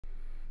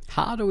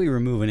How do we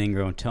remove an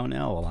ingrown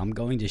toenail? Well, I'm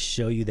going to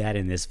show you that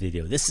in this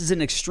video. This is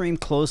an extreme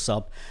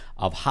close-up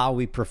of how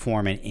we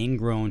perform an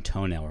ingrown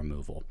toenail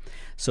removal.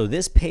 So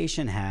this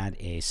patient had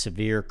a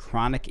severe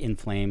chronic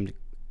inflamed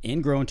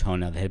ingrown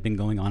toenail that had been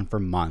going on for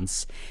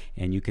months,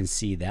 and you can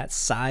see that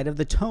side of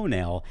the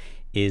toenail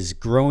is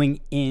growing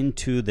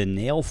into the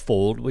nail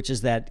fold, which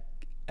is that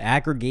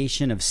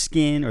aggregation of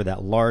skin or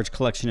that large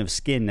collection of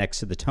skin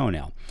next to the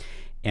toenail.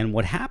 And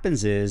what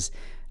happens is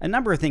a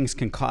number of things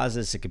can cause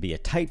this. It could be a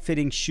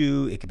tight-fitting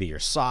shoe. It could be your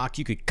sock.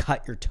 You could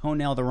cut your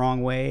toenail the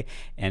wrong way,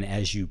 and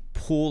as you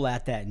pull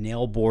at that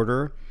nail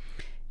border,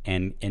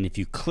 and if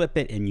you clip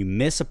it and you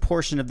miss a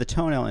portion of the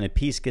toenail and a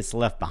piece gets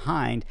left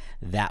behind,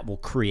 that will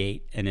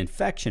create an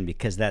infection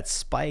because that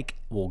spike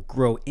will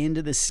grow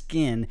into the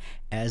skin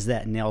as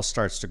that nail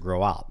starts to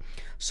grow out.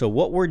 So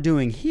what we're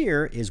doing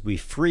here is we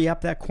free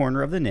up that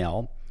corner of the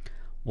nail.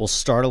 We'll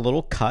start a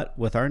little cut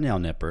with our nail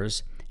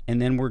nippers,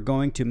 and then we're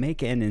going to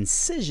make an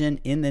incision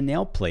in the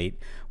nail plate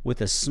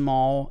with a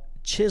small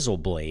chisel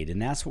blade,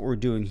 and that's what we're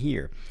doing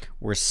here.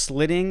 We're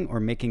slitting or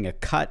making a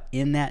cut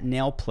in that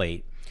nail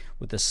plate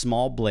with a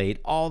small blade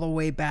all the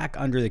way back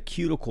under the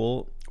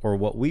cuticle, or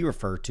what we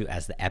refer to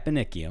as the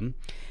eponychium.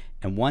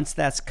 And once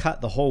that's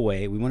cut the whole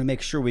way, we want to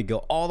make sure we go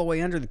all the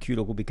way under the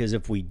cuticle, because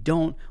if we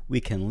don't, we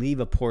can leave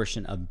a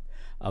portion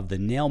of the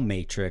nail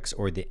matrix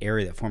or the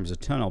area that forms a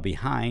toenail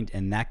behind,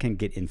 and that can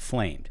get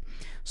inflamed.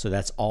 So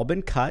that's all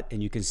been cut,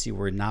 and you can see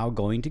we're now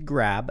going to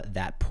grab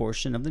that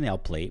portion of the nail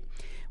plate.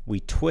 We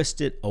twist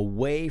it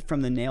away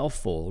from the nail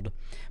fold,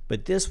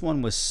 but this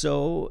one was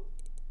so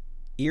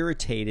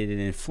irritated and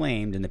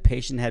inflamed, and the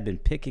patient had been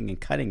picking and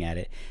cutting at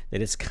it,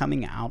 that it's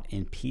coming out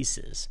in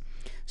pieces.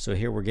 So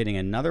here we're getting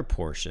another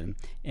portion,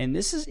 and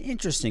this is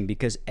interesting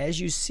because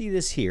as you see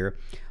this here,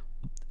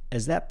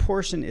 as that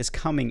portion is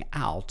coming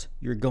out,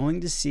 you're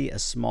going to see a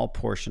small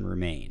portion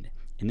remain.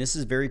 And this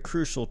is very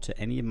crucial to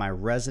any of my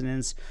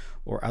residents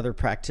or other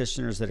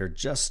practitioners that are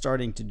just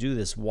starting to do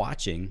this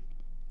watching.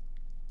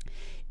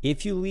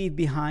 If you leave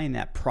behind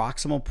that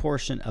proximal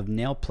portion of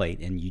nail plate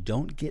and you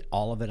don't get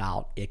all of it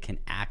out, it can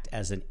act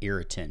as an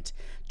irritant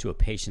to a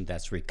patient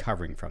that's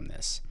recovering from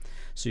this.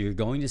 So you're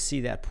going to see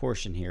that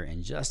portion here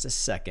in just a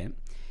second.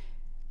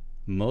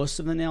 Most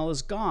of the nail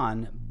is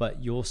gone,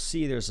 but you'll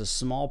see there's a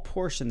small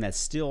portion that's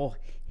still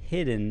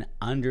hidden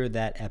under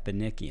that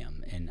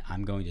eponychium, and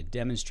I'm going to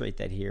demonstrate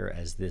that here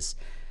as this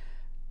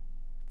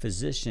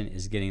physician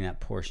is getting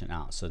that portion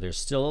out. So there's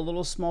still a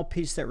little small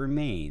piece that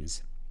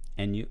remains,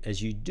 and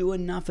as you do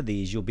enough of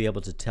these, you'll be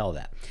able to tell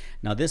that.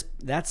 Now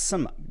that's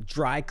some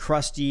dry,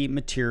 crusty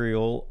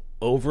material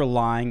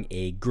overlying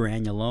a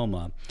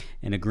granuloma,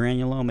 and a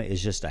granuloma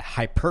is just a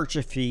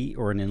hypertrophy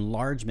or an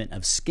enlargement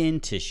of skin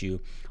tissue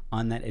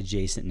on that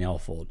adjacent nail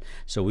fold.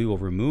 So we will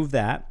remove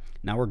that.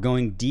 Now we're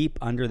going deep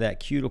under that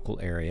cuticle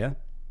area,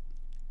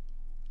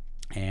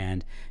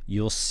 and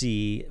you'll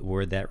see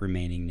where that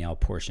remaining nail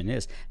portion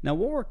is. Now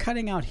what we're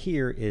cutting out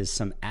here is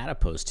some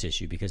adipose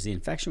tissue, because the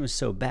infection was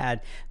so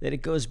bad that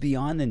it goes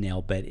beyond the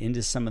nail bed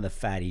into some of the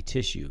fatty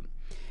tissue.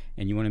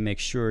 And you want to make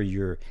sure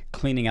you're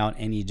cleaning out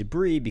any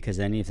debris, because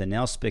any of the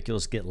nail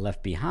spicules get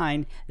left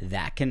behind,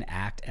 that can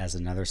act as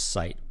another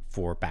site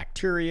for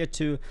bacteria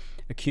to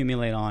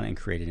accumulate on and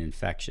create an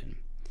infection.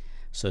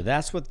 So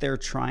that's what they're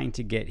trying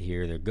to get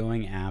here. They're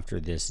going after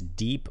this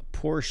deep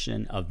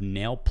portion of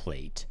nail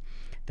plate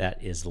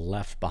that is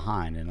left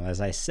behind. And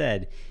as I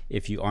said,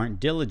 if you aren't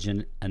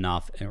diligent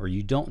enough, or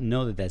you don't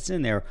know that that's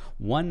in there,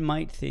 one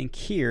might think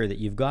here that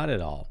you've got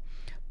it all.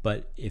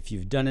 But if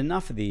you've done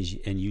enough of these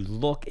and you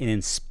look and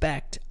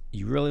inspect,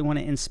 you really want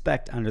to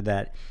inspect under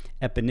that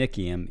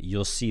eponychium,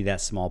 you'll see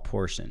that small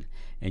portion.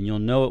 And you'll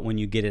know it when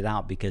you get it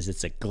out, because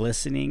it's a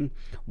glistening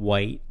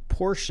white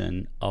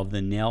portion of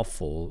the nail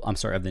fold,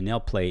 of the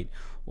nail plate,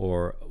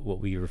 or what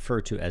we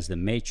refer to as the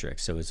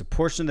matrix. So it's a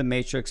portion of the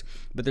matrix,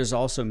 but there's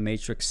also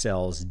matrix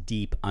cells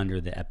deep under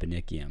the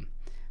eponychium.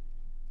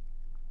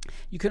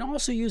 You can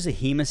also use a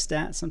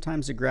hemostat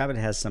sometimes to grab it.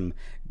 It has some,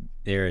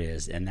 there it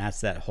is, and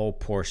that's that whole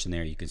portion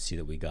there you can see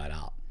that we got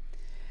out.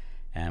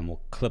 And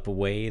we'll clip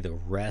away the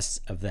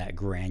rest of that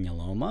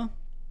granuloma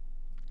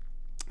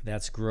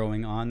that's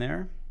growing on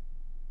there,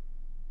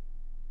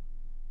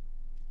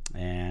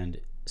 and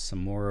some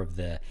more of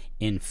the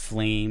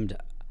inflamed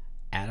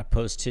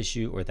adipose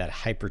tissue, or that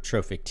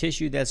hypertrophic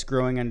tissue that's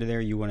growing under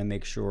there. You want to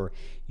make sure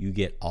you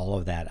get all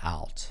of that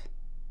out,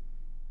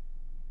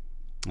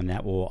 and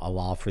that will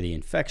allow for the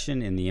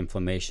infection and the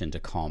inflammation to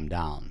calm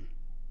down.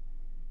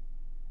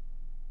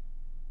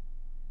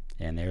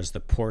 And there's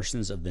the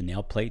portions of the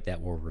nail plate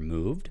that were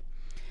removed.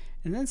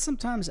 And then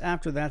sometimes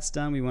after that's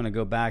done, we want to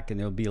go back, and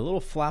there'll be a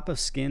little flap of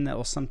skin that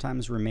will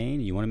sometimes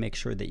remain. You want to make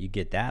sure that you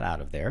get that out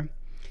of there.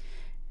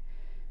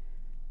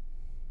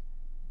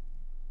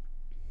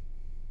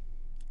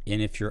 And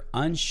if you're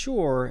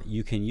unsure,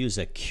 you can use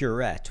a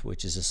curette,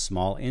 which is a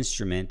small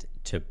instrument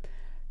to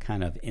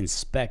kind of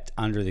inspect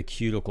under the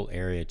cuticle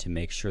area to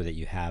make sure that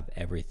you have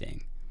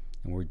everything.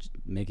 And we're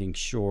making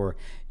sure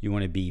you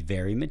want to be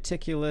very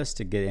meticulous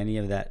to get any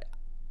of that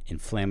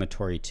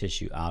inflammatory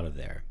tissue out of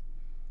there.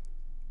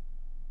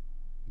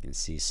 You can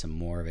see some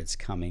more of it's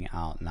coming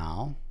out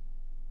now.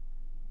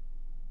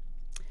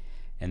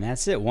 And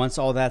that's it. Once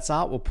all that's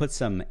out, we'll put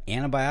some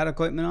antibiotic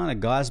ointment on, a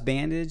gauze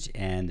bandage,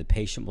 and the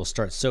patient will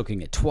start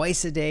soaking it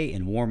twice a day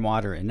in warm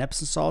water and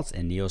Epsom salts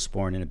and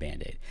Neosporin in a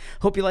Band-Aid.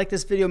 Hope you like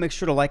this video. Make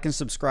sure to like and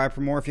subscribe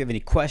for more. If you have any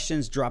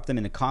questions, drop them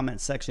in the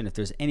comment section. If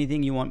there's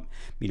anything you want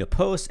me to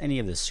post, any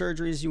of the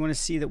surgeries you want to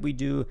see that we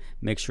do,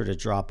 make sure to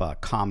drop a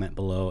comment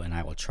below, and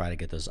I will try to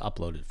get those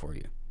uploaded for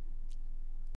you.